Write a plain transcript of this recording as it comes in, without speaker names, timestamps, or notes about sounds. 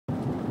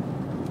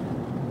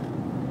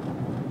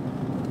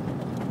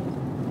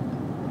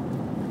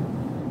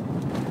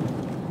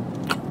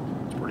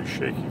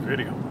shaky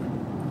video.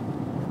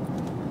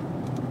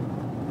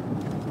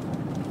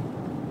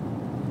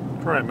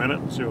 Try a minute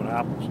and see what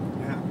happens.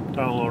 Yeah.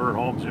 Download it at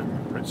home, see if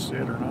you can see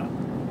it or not.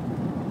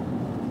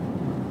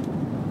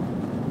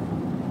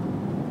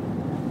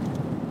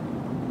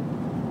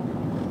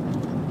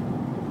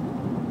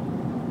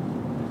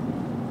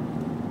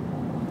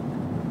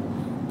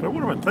 But I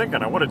would have been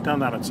thinking I would have done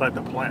that inside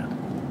the plant.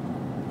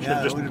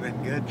 Yeah, that would have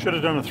been good. Should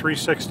have done a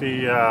 360.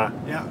 Yeah,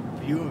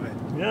 view of it.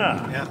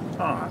 Yeah. Yeah.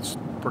 Oh, that's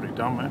pretty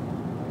dumb, man.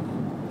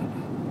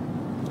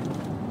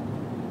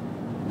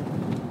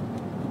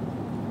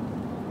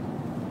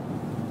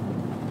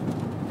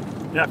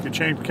 Yeah, if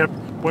you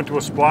went to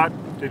a spot,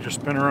 did you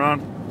spin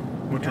around?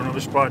 Went to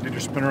another spot, did you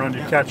spin around?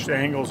 You catch the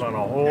angles on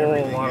a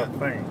whole lot of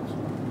things.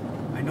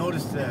 I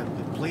noticed that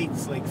the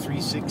plate's like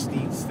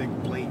 3/16 thick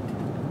plate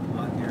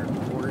on their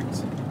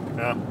boards.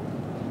 Yeah.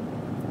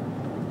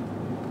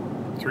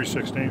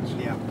 3/16.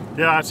 Yeah.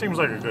 Yeah, it seems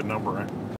like a good number, right?